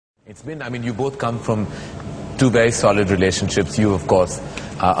It's been, I mean, you both come from two very solid relationships. You, of course,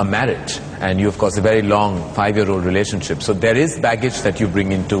 a marriage, and you, of course, a very long 5-year-old relationship. So there is baggage that you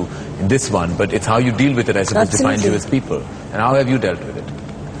bring into this one, but it's how you deal with it, I suppose, defines you as people. And how have you dealt with it?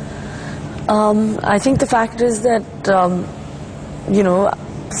 I think the fact is that, you know,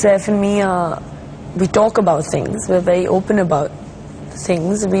 Saif and me, we talk about things. We're very open about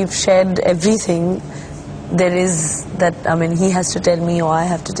things. We've shared everything there is that, I mean, he has to tell me or I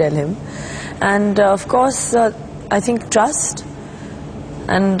have to tell him. And of course, I think trust.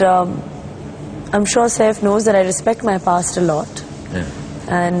 And I'm sure Saif knows that I respect my past a lot. Yeah.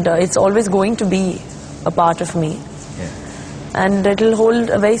 And it's always going to be a part of me. Yeah. And it'll hold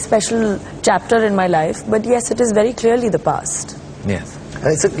a very special chapter in my life. But yes, it is very clearly the past. Yes.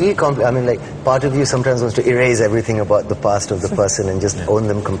 And it's a really complex, I mean, like, part of you sometimes wants to erase everything about the past of the person and just own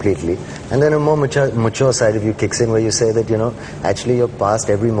them completely. And then a more mature side of you kicks in where you say that, you know, actually your past,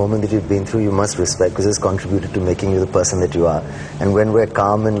 every moment that you've been through, you must respect because it's contributed to making you the person that you are. And when we're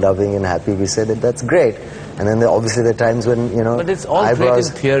calm and loving and happy, we say that that's great. And then obviously there are times when, you know, but it's all great in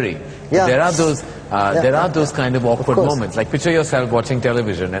theory. Yeah. There are those kind of awkward moments. Like, picture yourself watching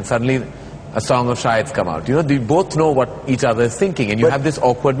television and suddenly a song of Shahid's come out. You know, you both know what each other is thinking, and you have this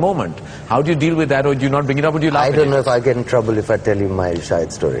awkward moment. How do you deal with that, or do you not bring it up, or do you laugh at it? I don't know if I get in trouble if I tell you my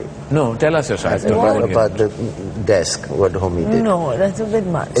Shahid story. No, tell us your Shahid story. About the desk, what homie did. No, that's a bit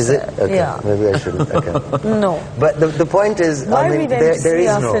much. Is it? Okay. Yeah. Maybe I shouldn't. Okay. No. But the point is, Why I mean, there is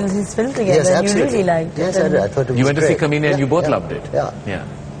no... his film together, yes, and absolutely. you really liked it. Yes, I did. I thought it was You went to see great. KareenaK.Net and you both loved it. Yeah.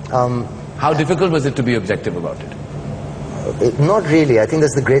 How difficult was it to be objective about it? Not really. I think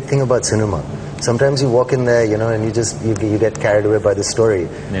that's the great thing about cinema. Sometimes you walk in there, you know, and you get carried away by the story,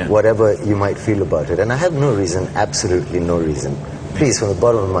 whatever you might feel about it. And I have no reason, absolutely no reason, please, from the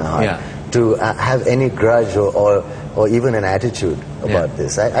bottom of my heart, to have any grudge or even an attitude about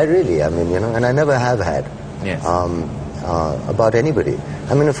this. I really, I mean, you know, and I never have had about anybody.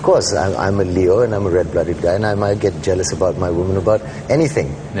 I mean, of course, I'm a Leo and I'm a red-blooded guy, and I might get jealous about my woman about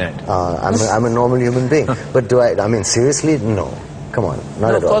anything. I'm a normal human being. But do I mean, seriously, no. Come on,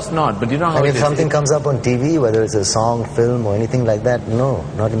 not at all. Of course not, but you know how and it if is. something comes up on TV, whether it's a song, film, or anything like that, no,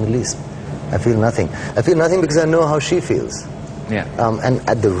 not in the least. I feel nothing. I feel nothing because I know how she feels. Yeah. And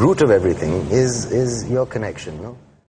at the root of everything is your connection, no?